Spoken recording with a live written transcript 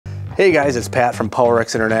Hey guys, it's Pat from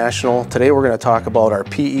PowerX International. Today we're going to talk about our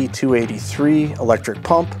PE283 electric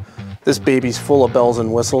pump. This baby's full of bells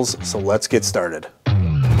and whistles, so let's get started.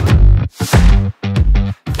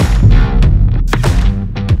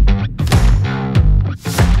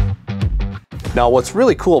 Now what's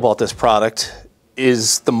really cool about this product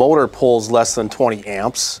is the motor pulls less than 20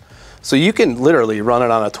 amps. So you can literally run it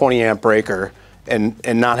on a 20 amp breaker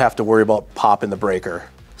and not have to worry about popping the breaker.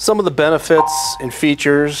 Some of the benefits and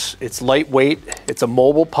features: it's lightweight, it's a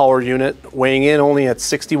mobile power unit, weighing in only at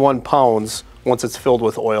 61 pounds once it's filled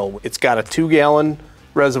with oil. It's got a 2-gallon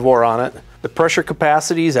reservoir on it. The pressure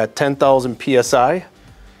capacity is at 10,000 PSI.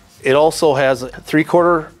 It also has a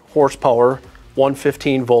 3/4 horsepower,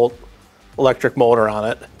 115 volt electric motor on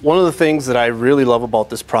it. One of the things that I really love about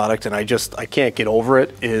this product, and I can't get over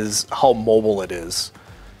it, is how mobile it is.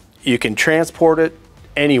 You can transport it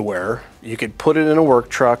anywhere. You could put it in a work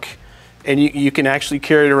truck and you can actually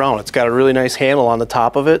carry it around. It's got a really nice handle on the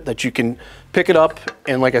top of it that you can pick it up,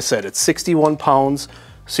 and like I said, it's 61 pounds.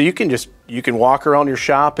 So you can walk around your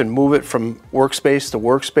shop and move it from workspace to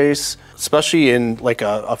workspace, especially in like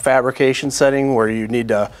a fabrication setting where you need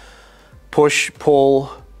to push,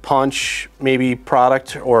 pull, punch maybe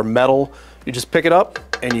product or metal. You just pick it up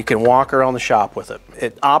and you can walk around the shop with it.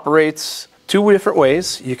 It operates two different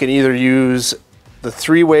ways. You can either use the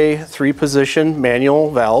 3-way, 3-position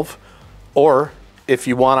manual valve, or if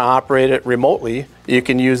you want to operate it remotely, you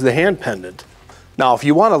can use the hand pendant. Now, if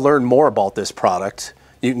you want to learn more about this product,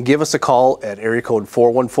 you can give us a call at area code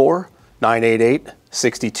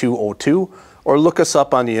 414-988-6202, or look us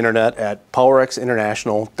up on the internet at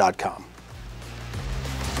powerxinternational.com.